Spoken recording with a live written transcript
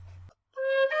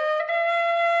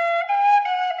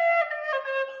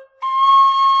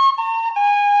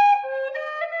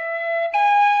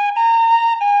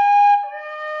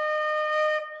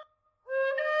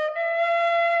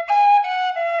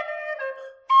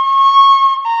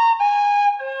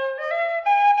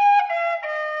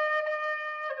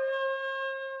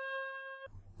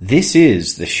This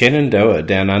is the Shenandoah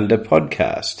Down Under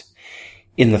podcast.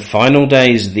 In the final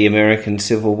days of the American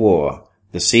Civil War,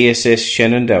 the CSS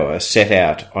Shenandoah set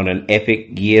out on an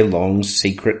epic year-long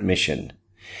secret mission.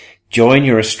 Join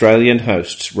your Australian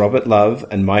hosts Robert Love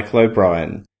and Michael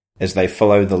O'Brien as they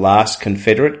follow the last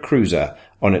Confederate cruiser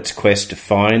on its quest to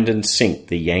find and sink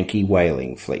the Yankee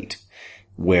whaling fleet,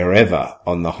 wherever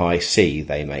on the high sea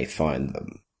they may find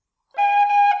them.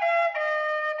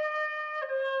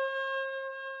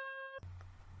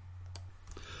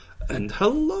 And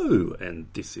hello, and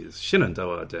this is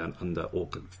Shenandoah Down Under, or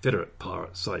Confederate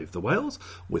Pirates Save the Whales,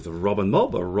 with Rob and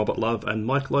Mob, or Robert Love and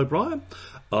Michael O'Brien.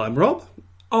 I'm Rob.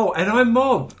 Oh, and I'm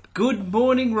Mob. Good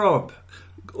morning, Rob.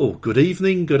 Or good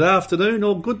evening, good afternoon,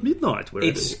 or good midnight.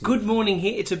 It's good morning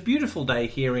here. It's a beautiful day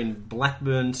here in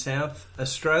Blackburn, South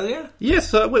Australia.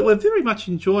 Yes, we're very much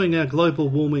enjoying our global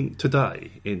warming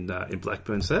today in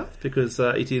Blackburn South, because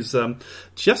it is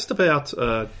just about,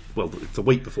 it's a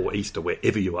week before Easter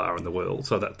wherever you are in the world,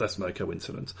 so that's no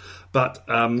coincidence. But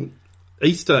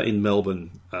Easter in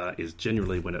Melbourne is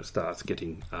generally when it starts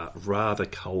getting rather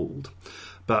cold.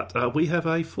 But we have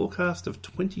a forecast of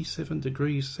 27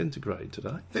 degrees centigrade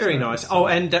today. Very nice. Oh,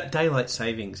 and daylight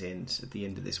savings ends at the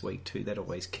end of this week too. That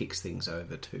always kicks things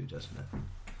over too, doesn't it?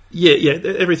 Yeah.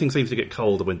 Everything seems to get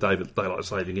colder when daylight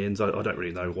saving ends. I don't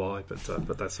really know why, but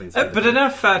that seems. But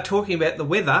enough talking about the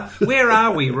weather. Where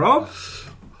are we, Rob?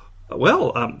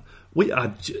 Well, we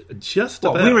are just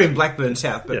about. We're in Blackburn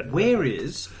South, but where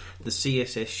is the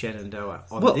CSS Shenandoah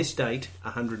on this date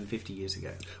 150 years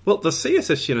ago? Well, the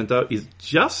CSS Shenandoah is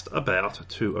just about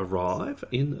to arrive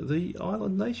in the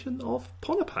island nation of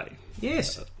Ponape.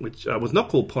 Yes. Which was not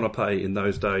called Ponape in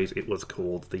those days. It was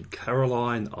called the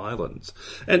Caroline Islands.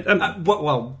 And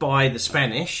by the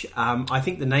Spanish, I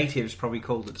think the natives probably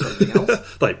called it something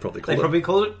else. They probably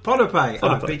called it Ponape. Oh,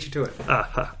 I beat you to it.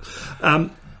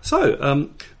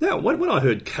 Now, when I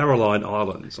heard Caroline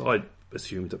Islands, I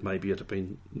assumed that maybe it had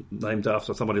been named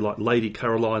after somebody like Lady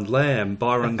Caroline Lamb,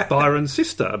 Byron's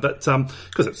sister, but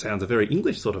because it sounds a very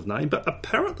English sort of name, but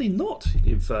apparently not.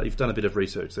 You've done a bit of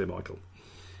research there, Michael.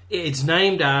 It's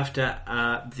named after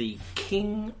the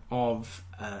King of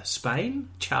Spain,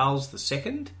 Charles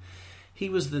II. He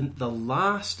was the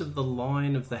last of the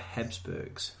line of the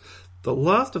Habsburgs. The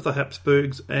last of the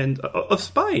Habsburgs and of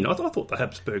Spain. I thought the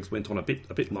Habsburgs went on a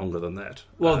bit longer than that.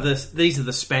 Well, these are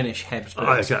the Spanish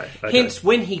Habsburgs. Okay. Hence,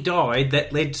 when he died,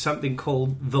 that led to something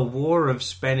called the War of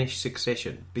Spanish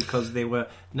Succession, because there were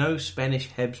no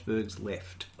Spanish Habsburgs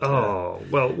left. But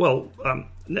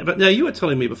now you were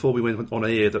telling me before we went on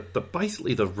air that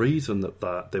basically the reason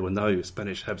that there were no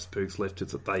Spanish Habsburgs left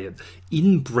is that they had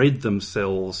inbred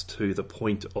themselves to the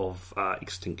point of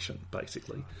extinction,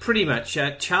 basically. Pretty much.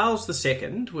 Charles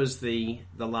II was the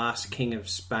last king of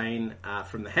Spain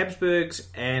from the Habsburgs,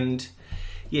 and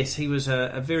yes, he was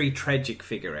a very tragic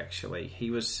figure, actually.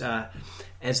 He was,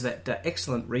 as that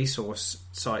excellent resource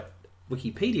site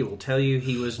Wikipedia will tell you,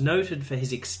 he was noted for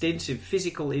his extensive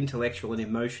physical, intellectual and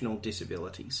emotional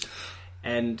disabilities,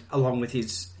 and along with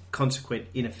his consequent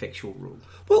ineffectual rule.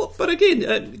 Well, but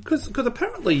again, because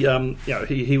apparently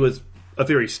he was a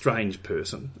very strange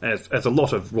person, as a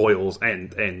lot of royals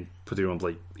and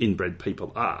presumably inbred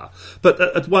people are. But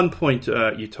at one point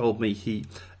you told me he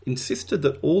insisted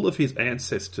that all of his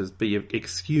ancestors be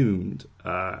exhumed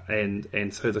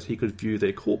and so that he could view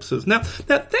their corpses. Now,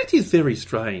 that is very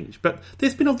strange, but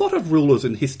there's been a lot of rulers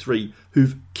in history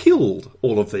who've killed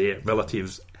all of their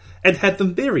relatives and had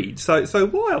them buried. So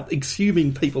while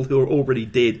exhuming people who are already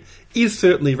dead is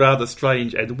certainly rather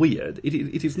strange and weird,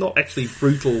 it is not actually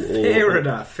brutal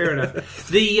or... Fair enough.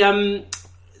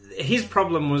 His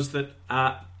problem was that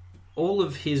all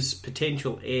of his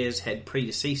potential heirs had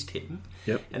predeceased him.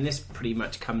 Yep. And this pretty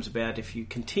much comes about if you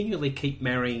continually keep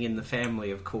marrying in the family,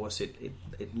 of course,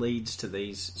 it leads to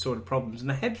these sort of problems. And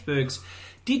the Habsburgs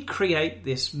did create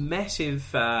this massive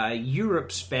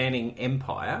Europe-spanning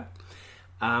empire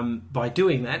by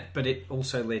doing that, but it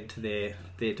also led to their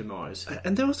demise.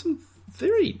 And there was some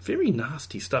very, very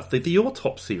nasty stuff. The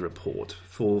autopsy report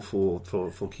for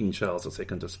King Charles II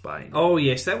of Spain. Oh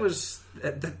yes,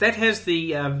 that has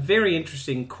the very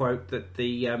interesting quote that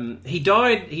he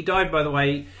died by the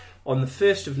way on the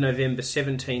 1st of November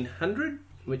 1700,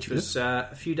 which was a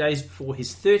few days before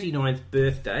his 39th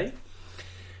birthday.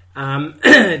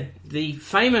 The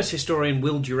famous historian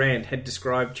Will Durant had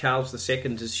described Charles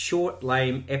II as short,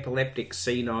 lame, epileptic,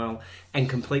 senile, and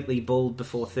completely bald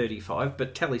before 35.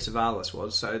 But Telly Savalas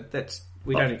was, so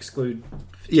we don't exclude.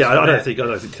 Yeah, I don't think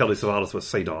Telly Savalas was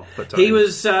senile, but he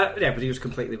was. But he was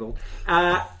completely bald.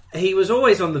 He was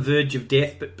always on the verge of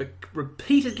death, but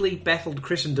repeatedly baffled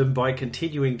Christendom by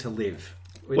continuing to live.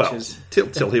 Well, is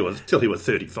till he was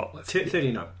 35.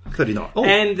 39. 39. Oh.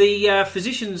 And the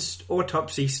physician's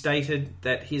autopsy stated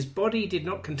that his body did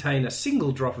not contain a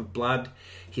single drop of blood,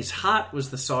 his heart was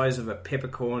the size of a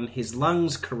peppercorn, his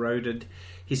lungs corroded,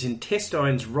 his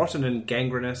intestines rotten and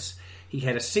gangrenous, he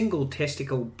had a single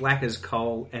testicle black as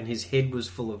coal, and his head was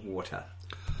full of water.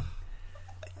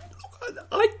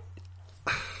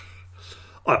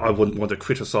 I wouldn't want to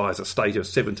criticise a state of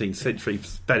 17th century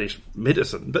Spanish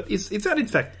medicine, but is that in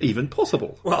fact even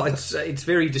possible? Well, it's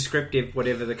very descriptive,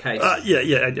 whatever the case.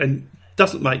 And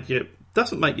doesn't make you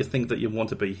think that you want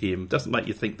to be him. Doesn't make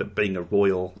you think that being a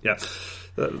royal. Yeah,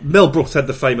 Mel Brooks had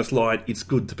the famous line, "It's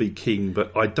good to be king,"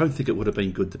 but I don't think it would have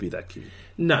been good to be that king.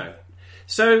 No.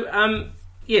 So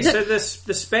so the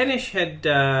Spanish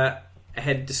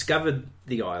had discovered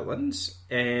the islands,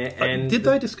 and did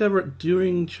they discover it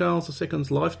during Charles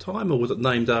II's lifetime, or was it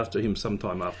named after him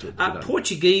sometime afterwards?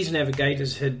 Portuguese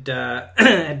navigators had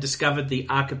had discovered the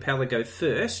archipelago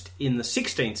first in the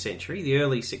 16th century, the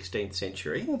early 16th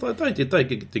century. Well, they did. They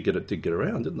did get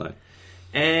around, didn't they?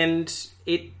 And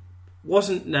it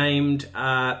wasn't named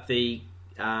the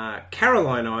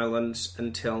Caroline Islands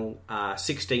until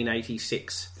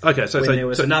 1686. Okay, so there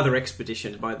was another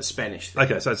expedition by the Spanish.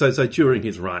 Okay, so during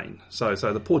his reign, so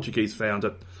the Portuguese found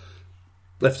it,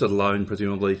 left it alone,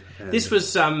 presumably. This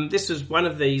was one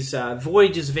of these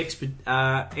voyages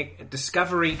of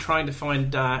discovery, trying to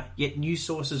find yet new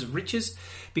sources of riches,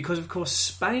 because of course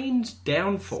Spain's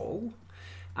downfall.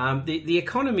 The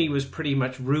economy was pretty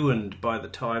much ruined by the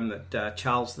time that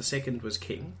Charles II was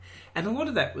king, and a lot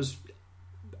of that was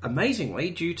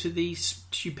amazingly due to the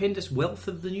stupendous wealth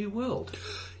of the New World.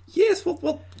 Yes,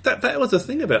 well, that was the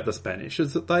thing about the Spanish,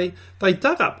 is that they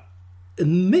dug up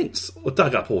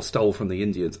or stole from the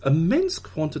Indians immense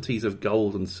quantities of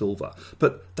gold and silver,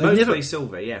 but mostly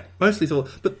silver,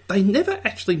 but they never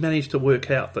actually managed to work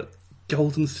out that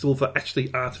gold and silver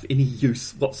actually aren't of any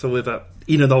use whatsoever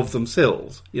in and of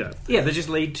themselves. Yeah, they just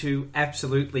lead to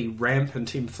absolutely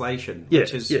rampant inflation,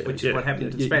 which is what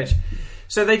happened to the Spanish.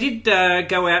 So they did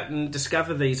go out and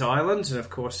discover these islands, and of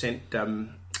course sent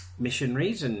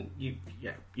missionaries, and you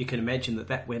can imagine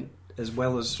that went as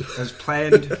well as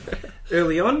planned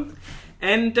early on.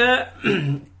 And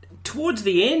towards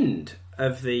the end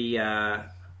of the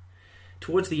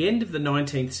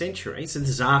 19th century, so this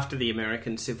is after the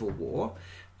American Civil War,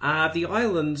 the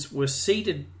islands were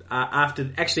ceded after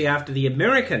the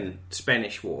American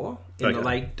Spanish War in the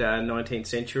late 19th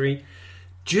century.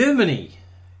 Germany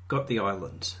got the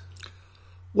islands.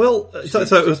 Well, so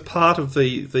it was part of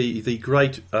the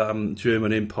great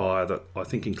German Empire that I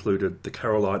think included the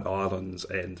Caroline Islands,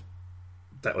 and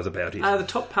that was about it. The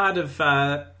top part of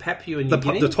Papua New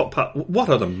Guinea. The top part. What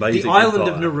an amazing The island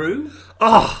empire. of Nauru.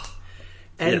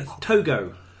 And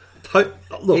Togo.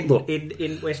 Look.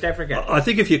 In West Africa. I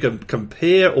think if you can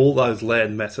compare all those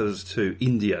land masses to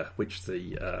India, which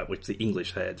the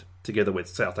English had, together with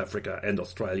South Africa and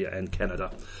Australia and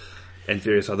Canada and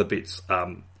various other bits,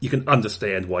 you can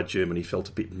understand why Germany felt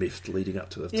a bit miffed leading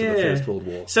up to the First World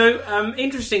War. So,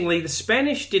 interestingly, the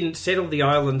Spanish didn't settle the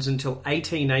islands until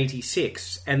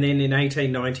 1886, and then in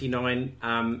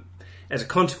 1899, as a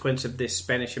consequence of this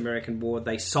Spanish-American War,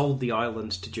 they sold the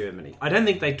islands to Germany. I don't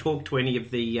think they talked to any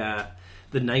of the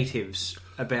natives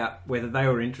about whether they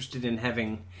were interested in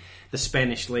having the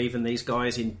Spanish leave and these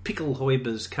guys in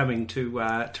pickelhäubers coming to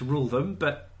rule them,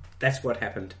 but that's what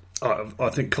happened. I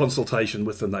think consultation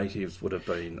with the natives would have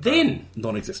been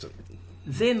non-existent.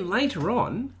 Then later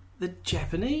on, the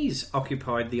Japanese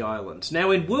occupied the islands. Now,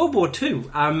 in World War II...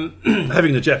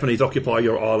 having the Japanese occupy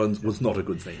your islands was not a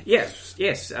good thing. Yes.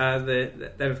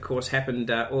 That, of course,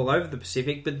 happened all over the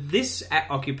Pacific, but this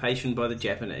occupation by the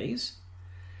Japanese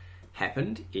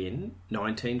happened in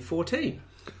 1914.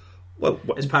 Well,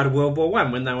 as part of World War I,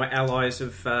 when they were allies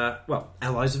of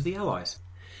the Allies.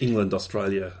 England,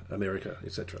 Australia, America,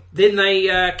 etc. Then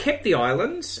they kept the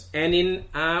islands, and in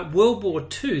World War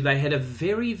II they had a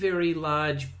very, very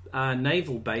large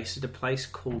naval base at a place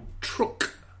called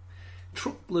Truk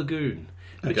Lagoon,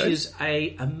 which is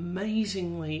a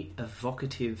amazingly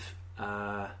evocative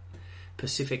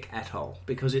Pacific atoll,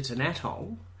 because it's an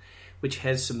atoll which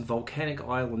has some volcanic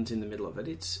islands in the middle of it.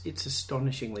 It's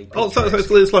astonishingly picturesque.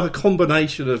 So it's like a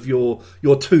combination of your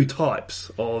two types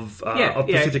of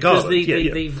Pacific islands.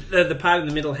 The part in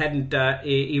the middle hadn't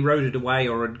eroded away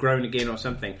or had grown again or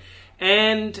something.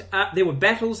 And there were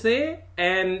battles there,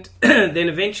 and then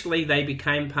eventually they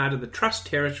became part of the Trust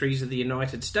Territories of the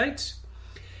United States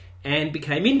and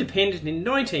became independent in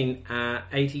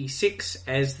 1986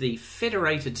 as the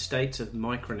Federated States of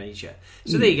Micronesia.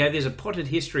 So there you go, there's a potted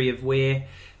history of where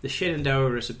the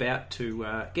Shenandoah is about to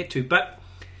get to. But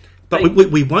But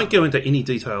we won't go into any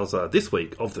details this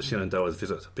week of the Shenandoah's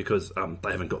visit because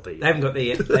they haven't got there yet. They haven't got there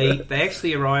yet. They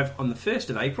actually arrive on the 1st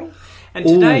of April. And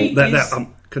today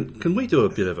can we do a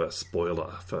bit of a spoiler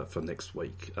for next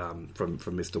week from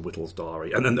Mr. Whittle's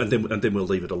diary, and then we'll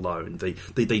leave it alone.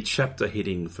 The chapter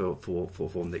heading for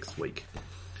next week.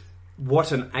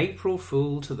 What an April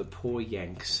Fool to the poor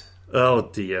Yanks. Oh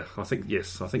dear! I think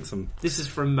some. This is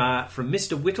from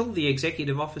Mr. Whittle, the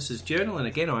Executive Officer's Journal, and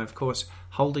again, I'm of course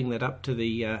holding that up to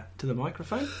the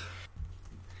microphone.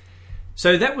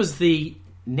 So that was the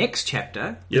next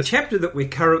chapter. Yes. The chapter that we're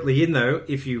currently in, though,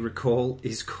 if you recall,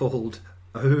 is called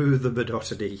 "Oh, the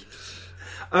Monotony."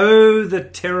 Oh, the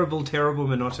terrible, terrible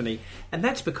monotony, and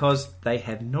that's because they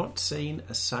have not seen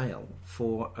a sail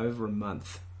for over a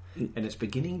month, and it's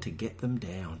beginning to get them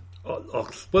down.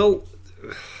 Well.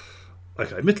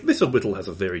 Okay, Mr. Whittle has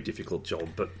a very difficult job,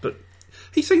 but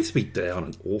he seems to be down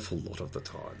an awful lot of the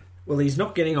time. Well, he's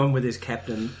not getting on with his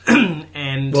captain,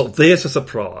 and... Well, there's a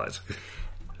surprise.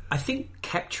 I think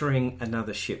capturing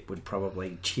another ship would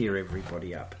probably cheer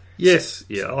everybody up. Yes,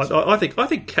 yeah, I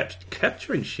think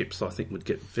capturing ships, I think, would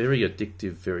get very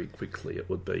addictive very quickly. It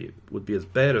would be as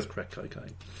bad as crack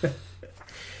cocaine.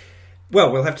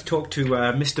 Well, we'll have to talk to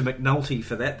Mr. McNulty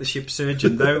for that, the ship's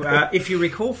surgeon, though. If you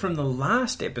recall from the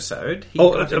last episode, he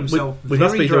got himself we very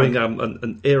must be drunk. doing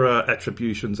an error,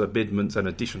 attributions, amendments, and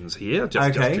additions here.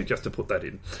 Just to put that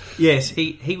in. Yes,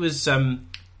 he was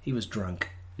drunk.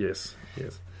 Yes.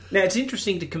 Now it's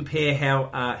interesting to compare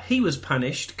how he was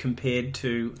punished compared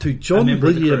to John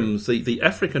Williams, the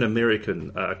African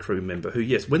American crew member, who,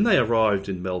 yes, when they arrived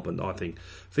in Melbourne, I think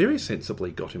very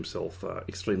sensibly got himself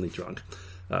extremely drunk.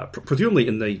 Presumably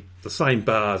in the same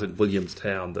bars in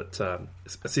Williamstown that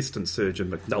Assistant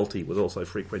Surgeon McNulty was also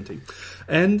frequenting.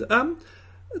 And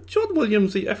John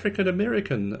Williams, the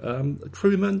African-American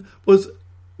crewman, was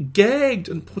gagged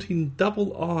and put in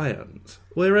double irons,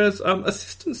 whereas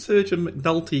Assistant Surgeon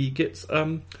McNulty gets...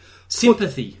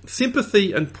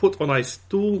 Sympathy and put on a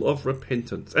stool of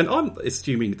repentance. And I'm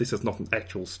assuming this is not an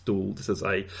actual stool, this is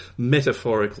a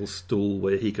metaphorical stool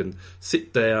where he can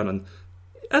sit down and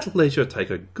at leisure take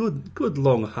a good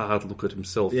long hard look at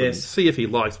himself and see if he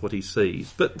likes what he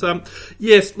sees. But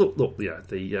yes, look, yeah,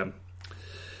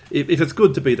 if it's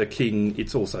good to be the king,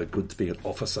 it's also good to be an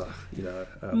officer, you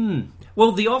know.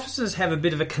 Well, the officers have a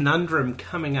bit of a conundrum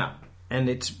coming up, and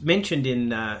it's mentioned in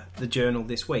the journal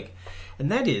this week,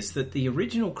 and that is that the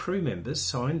original crew members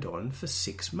signed on for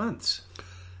 6 months.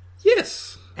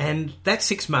 Yes. And that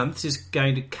 6 months is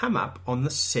going to come up on the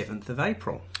 7th of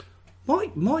April.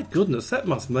 My goodness, that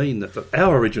must mean that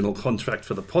our original contract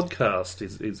for the podcast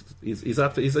is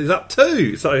up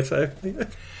too.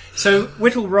 So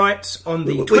Whittle writes on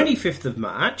the 25th of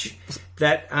March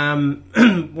that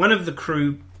one of the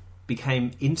crew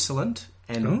became insolent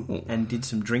and did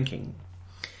some drinking,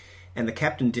 and the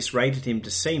captain disrated him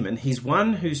to seaman. He's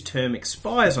one whose term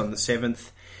expires on the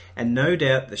 7th, and no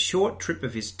doubt the short trip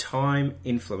of his time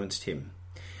influenced him.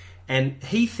 And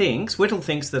Whittle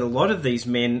thinks that a lot of these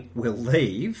men will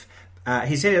leave.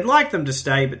 He said he'd like them to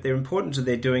stay, but their importance of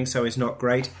their doing so is not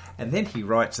great. And then he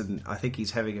writes, and I think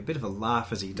he's having a bit of a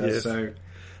laugh as he does so,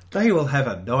 they will have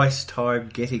a nice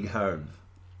time getting home.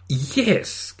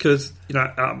 Yes, because, you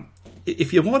know,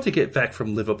 if you want to get back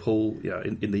from Liverpool, you know,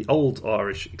 in the old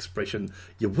Irish expression,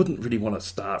 you wouldn't really want to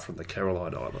start from the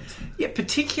Caroline Islands. Yeah,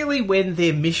 particularly when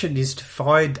their mission is to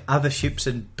find other ships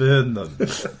and burn them.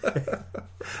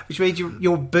 Which means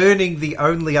you're burning the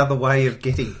only other way of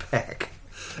getting back.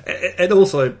 And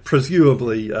also,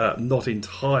 presumably, not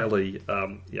entirely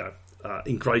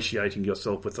ingratiating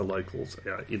yourself with the locals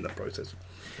in the process.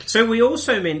 So we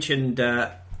also mentioned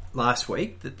last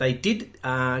week that they did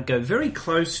go very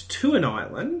close to an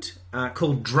island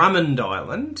called Drummond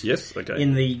Island. Yes, okay.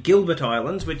 In the Gilbert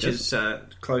Islands, which is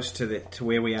close to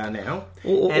where we are now,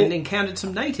 and encountered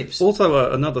some natives.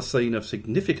 Also, another scene of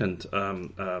significant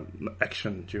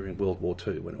action during World War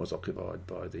II when it was occupied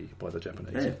by the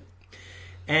Japanese. Yeah.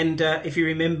 And if you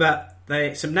remember,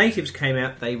 some natives came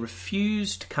out. They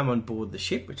refused to come on board the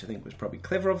ship, which I think was probably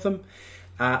clever of them.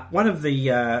 One of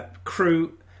the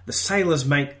crew, the sailor's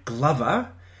mate Glover,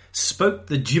 spoke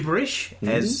the gibberish,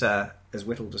 as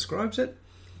Whittle describes it,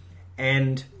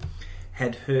 and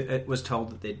was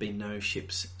told that there'd been no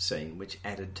ships seen, which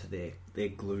added to their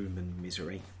gloom and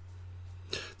misery.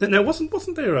 Now,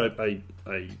 wasn't there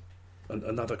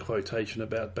another quotation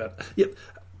about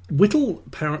Whittle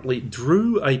apparently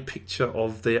drew a picture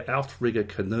of their outrigger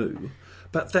canoe,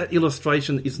 but that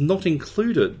illustration is not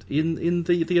included in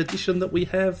the edition that we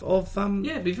have of...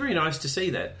 Yeah, it'd be very nice to see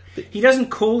that. He doesn't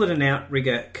call it an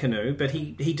outrigger canoe, but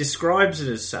he describes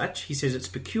it as such. He says it's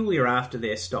peculiar after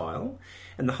their style,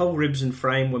 and the whole ribs and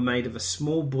frame were made of a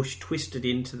small bush twisted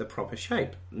into the proper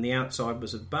shape, and the outside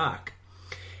was of bark.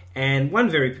 And one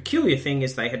very peculiar thing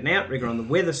is they had an outrigger on the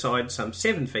weather side, some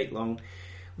 7 feet long,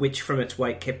 which from its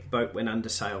weight kept the boat when under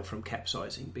sail from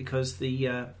capsizing, because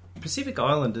the Pacific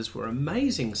Islanders were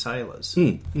amazing sailors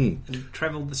and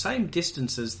travelled the same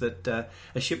distances that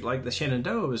a ship like the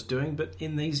Shenandoah was doing, but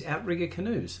in these outrigger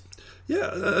canoes. Yeah,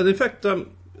 and in fact,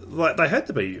 like they had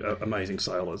to be amazing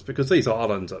sailors, because these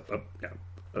islands are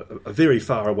very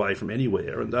far away from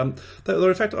anywhere, and they were,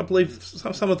 in fact, I believe,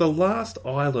 some of the last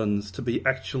islands to be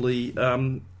actually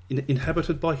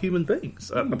inhabited by human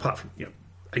beings, apart from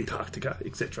Antarctica,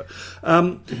 etc.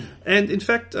 And in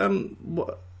fact,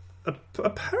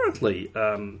 apparently,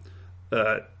 in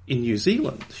New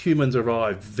Zealand, humans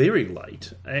arrived very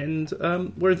late, and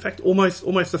were in fact almost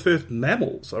the first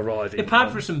mammals arriving.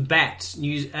 Apart from some bats,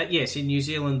 yes, in New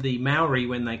Zealand, the Maori,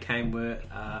 when they came, were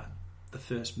the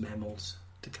first mammals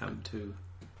to come to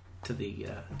the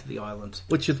island.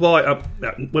 Which is why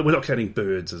we're not counting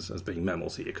birds as being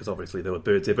mammals here, because obviously there were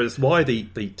birds there. But it's why the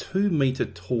 2 metre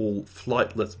tall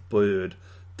flightless bird,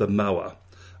 the moa,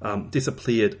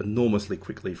 disappeared enormously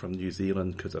quickly from New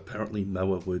Zealand, because apparently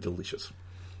moa were delicious.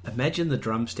 Imagine the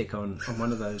drumstick on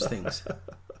one of those things.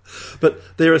 But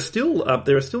there are still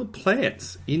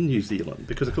plants in New Zealand,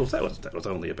 because of course that was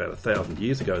only about 1,000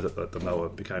 years ago that the moa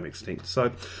became extinct.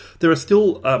 So there are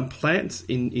still plants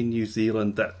in New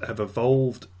Zealand that have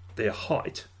evolved their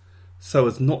height so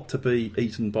as not to be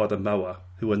eaten by the moa,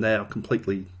 who are now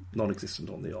completely non-existent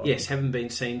on the island. Yes, haven't been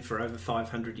seen for over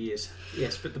 500 years.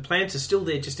 Yes, but the plants are still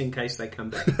there just in case they come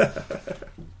back.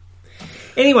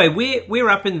 Anyway, we're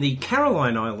up in the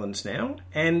Caroline Islands now,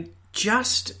 and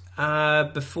just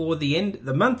before the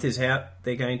month is out,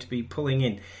 they're going to be pulling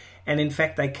in. And in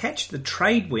fact, they catch the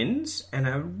trade winds and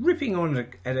are ripping on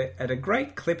at a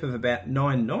great clip of about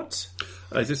 9 knots.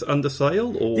 Is this under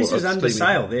sail? Or this is under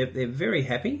sail. They're very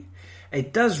happy.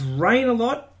 It does rain a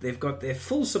lot. They've got their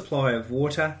full supply of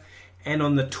water. And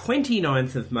on the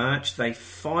 29th of March, they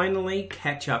finally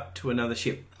catch up to another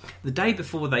ship. The day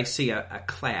before, they see a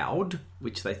cloud,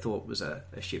 which they thought was a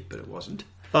ship, but it wasn't.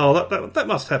 Oh, that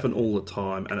must happen all the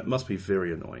time, and it must be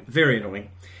very annoying. Very annoying.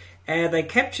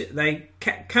 They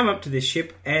come up to this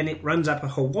ship, and it runs up a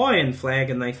Hawaiian flag,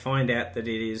 and they find out that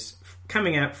it is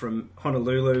coming out from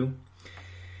Honolulu.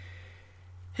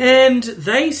 And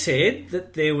they said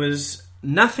that there was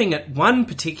nothing at one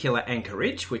particular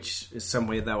anchorage, which is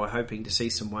somewhere they were hoping to see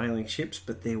some whaling ships,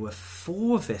 but there were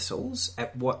 4 vessels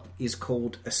at what is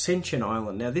called Ascension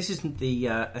Island. Now, this isn't the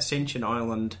Ascension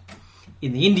Island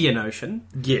in the Indian Ocean.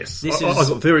 Yes, I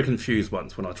got very confused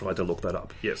once when I tried to look that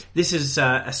up. Yes, this is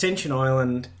Ascension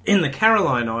Island in the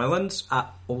Caroline Islands,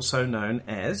 also known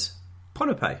as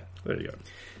Ponape. There you go.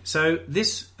 So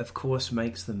this, of course,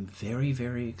 makes them very,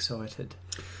 very excited.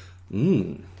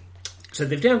 So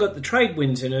they've now got the trade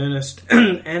winds in earnest,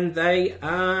 and they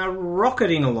are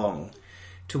rocketing along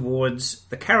towards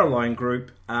the Caroline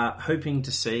group, hoping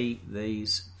to see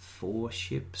these 4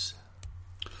 ships.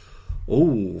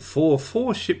 Oh,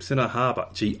 four ships in a harbour.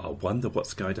 Gee, I wonder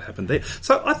what's going to happen there.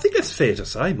 So I think it's fair to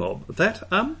say, Mob, that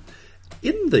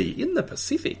in the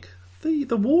Pacific,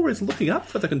 the war is looking up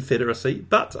for the Confederacy,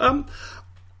 but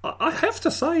I have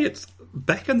to say it's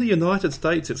back in the United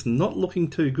States. It's not looking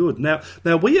too good. Now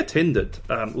we attended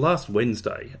last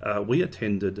Wednesday. We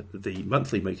attended the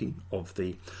monthly meeting of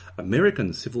the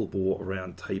American Civil War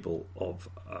Round Table of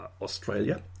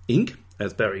Australia, Inc.,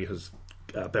 as Barry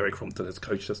Crompton has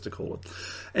coached us to call it.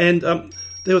 And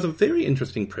there was a very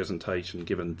interesting presentation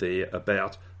given there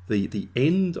about the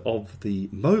end of the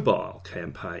Mobile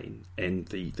campaign and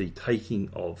the taking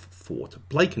of Fort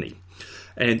Blakeney.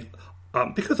 And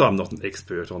because I'm not an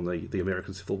expert on the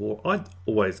American Civil War, I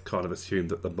always kind of assumed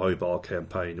that the Mobile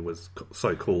campaign was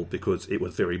so called because it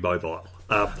was very mobile.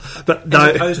 But no,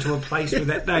 as opposed to a place with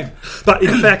that name. But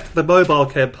in fact, the Mobile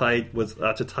campaign was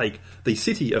to take the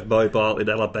city of Mobile in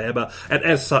Alabama, and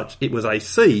as such, it was a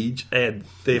siege, and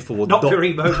therefore not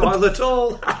very mobile at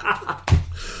all.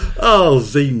 Oh,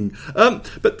 zing!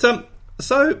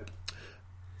 So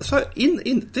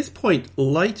in this point,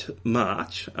 late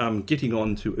March, getting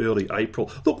on to early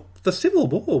April. Look, the Civil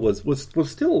War was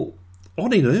still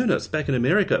on in earnest back in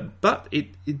America, but it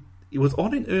was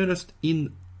on in earnest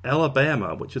in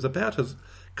Alabama, which is about as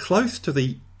close to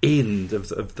the end of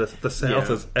the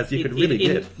South as you could really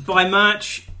get. By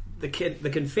March, the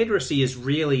Confederacy is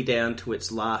really down to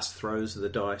its last throws of the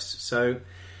dice. So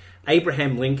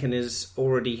Abraham Lincoln is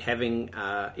already having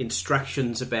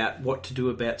instructions about what to do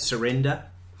about surrender,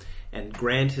 and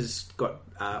Grant has got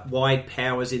wide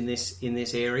powers in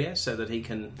this area so that he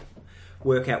can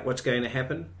work out what's going to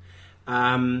happen.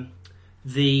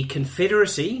 The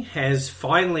Confederacy has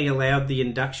finally allowed the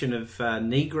induction of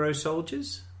Negro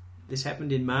soldiers. This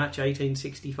happened in March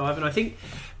 1865, and I think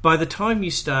by the time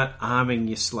you start arming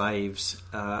your slaves,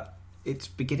 it's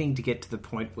beginning to get to the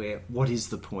point where, what is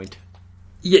the point?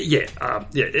 Any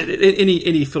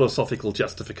philosophical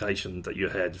justification that you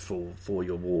had for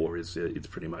your war is it's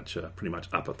pretty much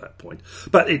up at that point.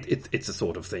 But it's a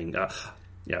sort of thing.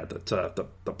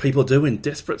 That people do in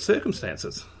desperate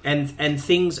circumstances, and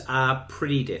things are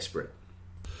pretty desperate.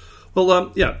 Well,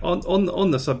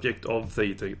 on the subject of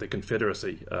the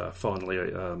Confederacy finally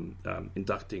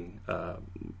inducting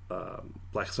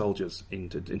black soldiers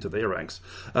into their ranks,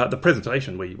 the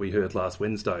presentation we heard last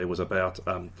Wednesday was about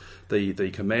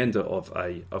the commander of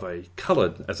a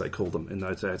coloured, as they called them in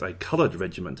those days, a coloured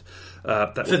regiment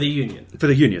for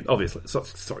the Union, obviously.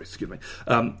 Sorry, excuse me.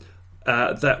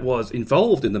 That was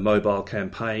involved in the Mobile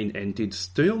campaign and did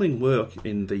sterling work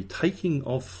in the taking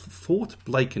of Fort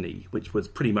Blakeney, which was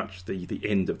pretty much the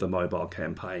end of the Mobile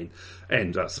campaign,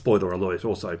 and spoiler alert,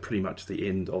 also pretty much the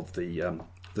end of the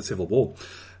Civil War.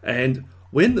 And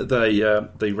when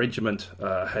the regiment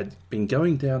had been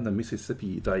going down the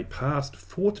Mississippi, they passed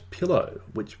Fort Pillow,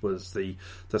 which was the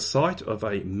site of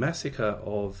a massacre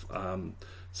of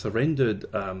surrendered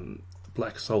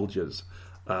black soldiers,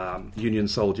 Union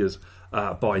soldiers,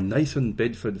 by Nathan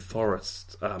Bedford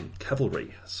Forrest's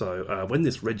cavalry. So when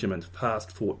this regiment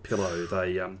passed Fort Pillow,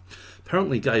 they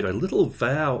apparently gave a little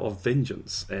vow of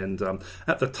vengeance. And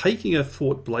at the taking of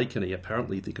Fort Blakeney,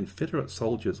 apparently the Confederate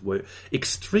soldiers were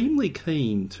extremely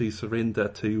keen to surrender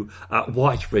to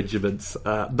white regiments,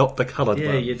 not the coloured ones.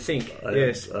 Yeah, you'd think.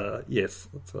 Yes. Yes.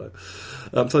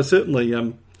 So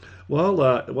certainly... While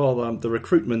the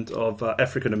recruitment of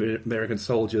African American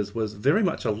soldiers was very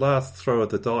much a last throw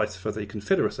of the dice for the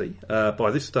Confederacy, by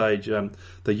this stage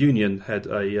the Union had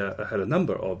a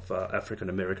number of African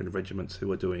American regiments who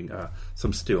were doing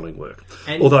some sterling work.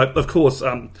 Although, of course,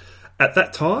 at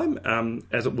that time,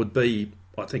 as it would be,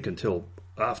 I think, until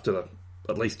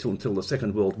the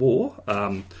Second World War,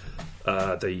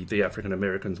 the African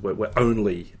Americans were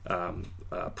only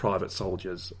private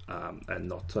soldiers and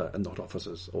not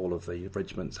officers. All of the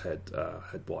regiments had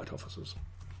white officers.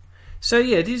 So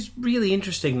yeah, it is really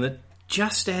interesting that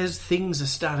just as things are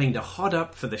starting to hot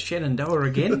up for the Shenandoah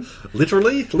again,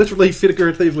 literally,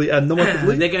 figuratively, and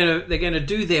normatively, they're going to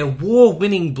do their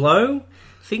war-winning blow.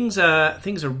 Things are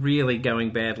really going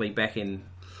badly back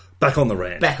on the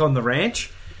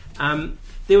ranch.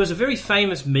 There was a very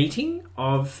famous meeting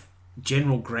of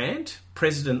General Grant,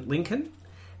 President Lincoln,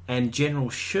 and General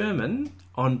Sherman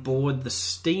on board the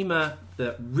steamer,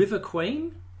 the River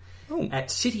Queen,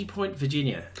 at City Point,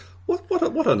 Virginia.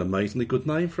 What an amazingly good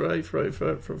name for a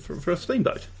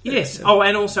steamboat. Yes. Oh,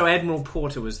 and also Admiral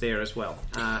Porter was there as well.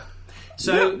 Now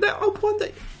I wonder,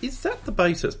 is that the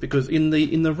basis? Because in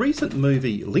the recent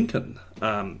movie Lincoln,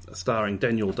 starring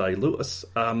Daniel Day-Lewis,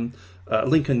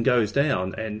 Lincoln goes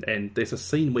down and there's a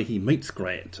scene where he meets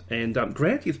Grant, and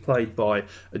Grant is played by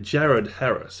Jared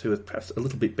Harris, who is perhaps a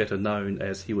little bit better known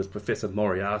as he was Professor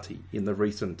Moriarty in the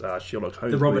recent Sherlock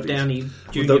Holmes the Robert movies. Downey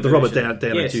Jr. version. The Robert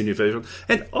Downey Jr. version.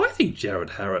 And I think Jared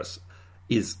Harris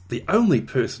is the only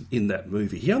person in that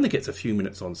movie. He only gets a few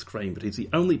minutes on screen, but he's the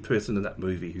only person in that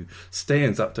movie who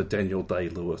stands up to Daniel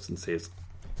Day-Lewis and says,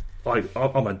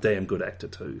 I'm a damn good actor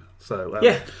too. So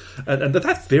and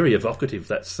that's very evocative,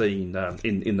 that scene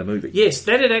in the movie. Yes,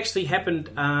 that had actually happened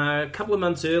a couple of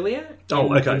months earlier.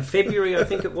 In February, I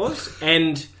think it was,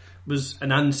 and was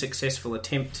an unsuccessful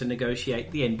attempt to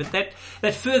negotiate the end. But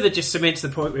that further just cements the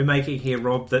point we're making here,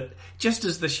 Rob, that just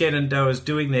as the Shenandoahs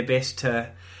doing their best to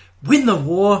win the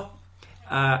war,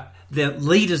 the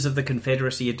leaders of the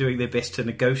Confederacy are doing their best to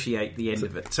negotiate the end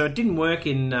of it. So it didn't work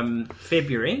in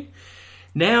February.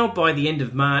 Now, by the end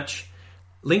of March,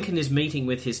 Lincoln is meeting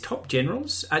with his top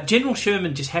generals. General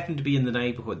Sherman just happened to be in the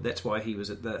neighbourhood. That's why he was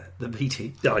at the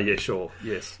meeting. Oh, yeah, sure.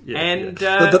 Yes. Yeah, and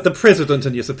the president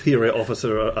and your superior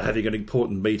officer are having an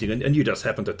important meeting, and you just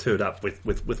happen to turn up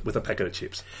with a packet of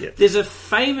chips. Yeah. There's a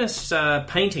famous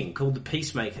painting called The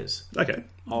Peacemakers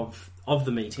of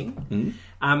the meeting.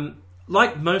 Mm-hmm.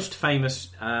 Like most famous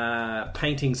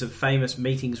paintings of famous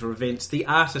meetings or events, the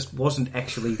artist wasn't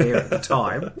actually there at the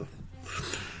time.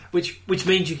 Which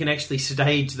means you can actually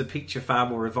stage the picture far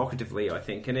more evocatively, I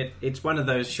think. And it's one of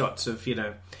those shots of,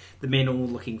 the men all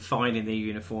looking fine in their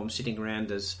uniforms, sitting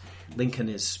around as Lincoln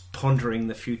is pondering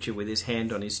the future with his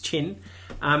hand on his chin.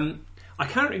 I I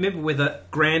can't remember whether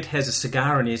Grant has a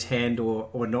cigar in his hand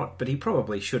or not, but he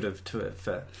probably should have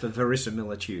for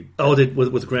verisimilitude. Oh,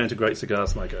 was Grant a great cigar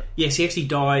smoker? Yes, he actually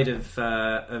died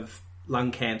of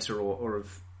lung cancer or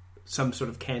of some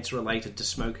sort of cancer related to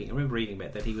smoking. I remember reading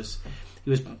about that. He was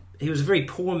a very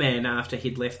poor man after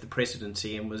he'd left the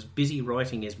presidency and was busy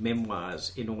writing his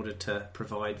memoirs in order to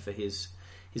provide for his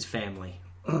family.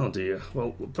 Oh dear.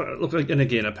 Well, look, and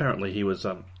again, apparently he was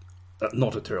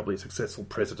not a terribly successful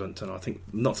president, and I think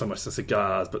not so much the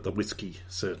cigars, but the whiskey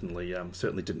certainly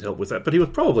didn't help with that. But he was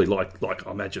probably like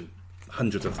I imagine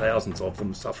hundreds of thousands of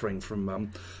them suffering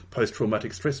from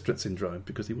post-traumatic stress syndrome,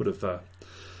 because he would have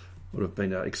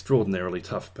been extraordinarily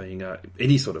tough being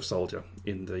any sort of soldier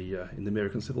in the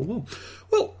American Civil War.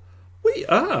 Well, we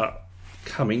are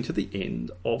coming to the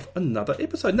end of another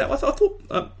episode. Now, I thought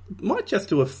might just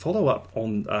do a follow-up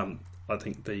on, I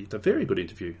think, the very good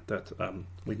interview that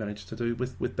we managed to do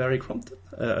with Barry Crompton,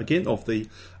 again, of the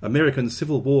American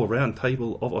Civil War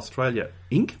Roundtable of Australia,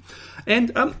 Inc.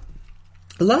 And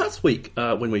last week,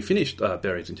 when we finished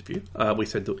Barry's interview, we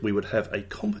said that we would have a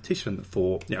competition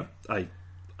for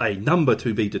a number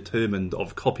to be determined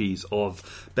of copies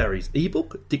of Barry's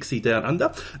ebook, Dixie Down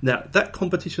Under. Now, that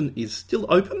competition is still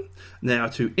open. Now,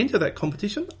 to enter that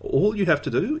competition, all you have to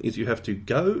do is you have to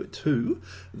go to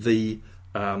the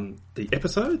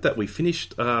episode that we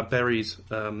finished Barry's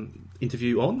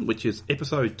interview on, which is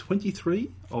episode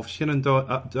 23 of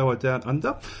Shenandoah Down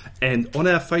Under, and on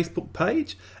our Facebook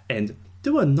page, and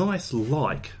do a nice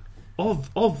like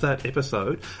of that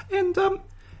episode. And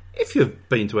if you've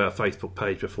been to our Facebook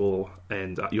page before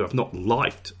and you have not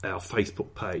liked our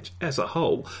Facebook page as a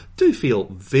whole, do feel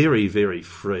very, very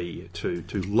free to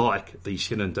like the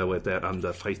Shenandoah Down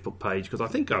Under Facebook page, because I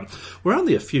think we're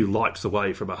only a few likes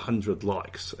away from 100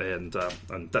 likes, and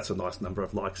that's a nice number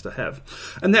of likes to have.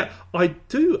 And now, I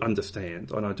do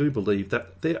understand, and I do believe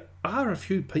that there are a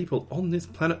few people on this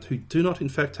planet who do not in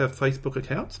fact have Facebook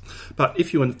accounts, but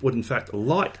if you would in fact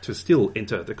like to still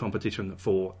enter the competition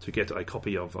to get a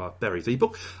copy of Barry's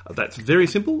ebook, that's very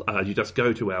simple. You just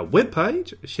go to our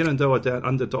webpage,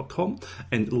 shenandoahdownunder.com,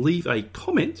 and leave a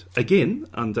comment, again,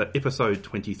 under episode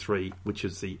 23, which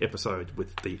is the episode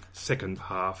with the second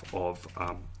half of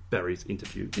Barry's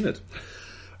interview in it.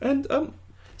 And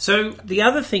so the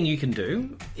other thing you can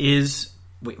do is,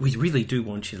 we really do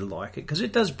want you to like it, because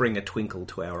it does bring a twinkle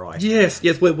to our eye. Yes.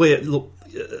 Look,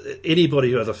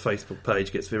 anybody who has a Facebook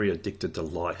page gets very addicted to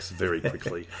likes very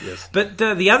quickly. Yes. But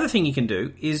the other thing you can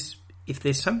do is, if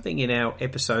there's something in our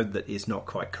episode that is not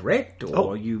quite correct,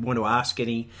 or you want to ask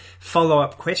any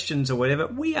follow-up questions or whatever,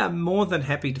 we are more than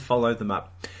happy to follow them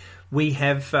up. We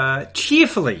have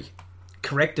cheerfully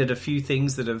corrected a few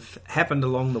things that have happened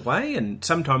along the way, and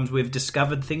sometimes we've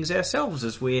discovered things ourselves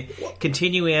as we're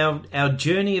continuing our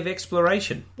journey of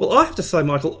exploration. Well, I have to say,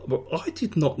 Michael, I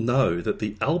did not know that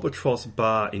the Albatross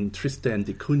Bar in Tristan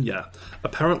da Cunha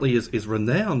apparently is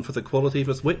renowned for the quality of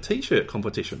its wet t-shirt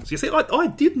competitions. You see, I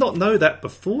did not know that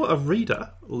before a listener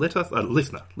let us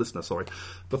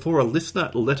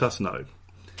know.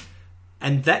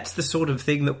 And that's the sort of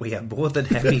thing that we are more than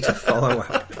happy to follow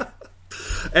up.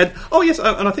 And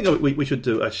and I think we should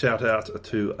do a shout out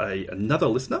to another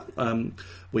listener. When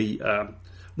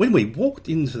we walked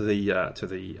into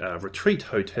the retreat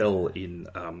hotel in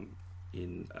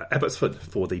Abbotsford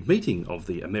for the meeting of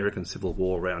the American Civil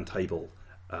War Roundtable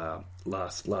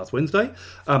last Wednesday,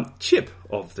 Chip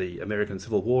of the American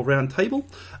Civil War Roundtable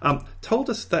told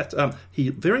us that he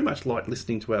very much liked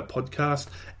listening to our podcast,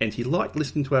 and he liked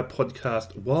listening to our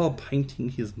podcast while painting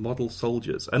his model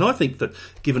soldiers. And I think that,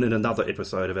 given in another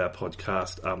episode of our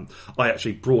podcast, I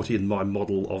actually brought in my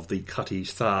model of the Cutty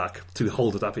Sark to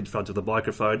hold it up in front of the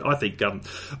microphone. I think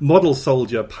model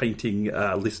soldier painting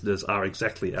listeners are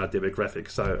exactly our demographic.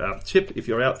 So, Chip, if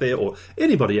you're out there, or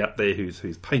anybody out there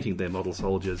who's painting their model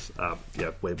soldiers,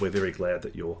 we're very glad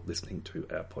that you're listening to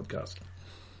our podcast.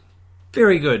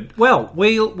 Very good. Well,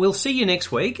 we'll see you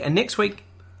next week, and next week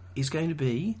is going to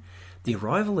be the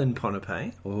arrival in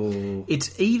Ponape. Oh.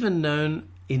 It's even known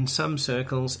in some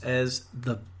circles as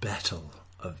the Battle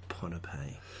of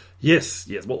Ponape. Yes.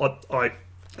 Well, I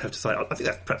have to say, I think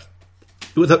that's perhaps...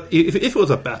 If it was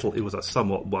a battle, it was a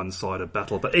somewhat one-sided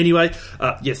battle. But anyway,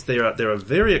 yes, there are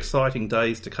very exciting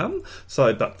days to come.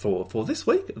 So, but for this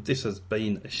week, this has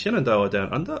been Shenandoah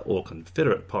Down Under, or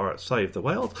Confederate Pirates Save the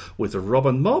Whales, with Rob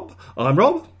and Mob. I'm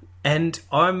Rob. And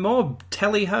I'm Mob.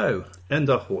 Tally ho. And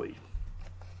ahoy.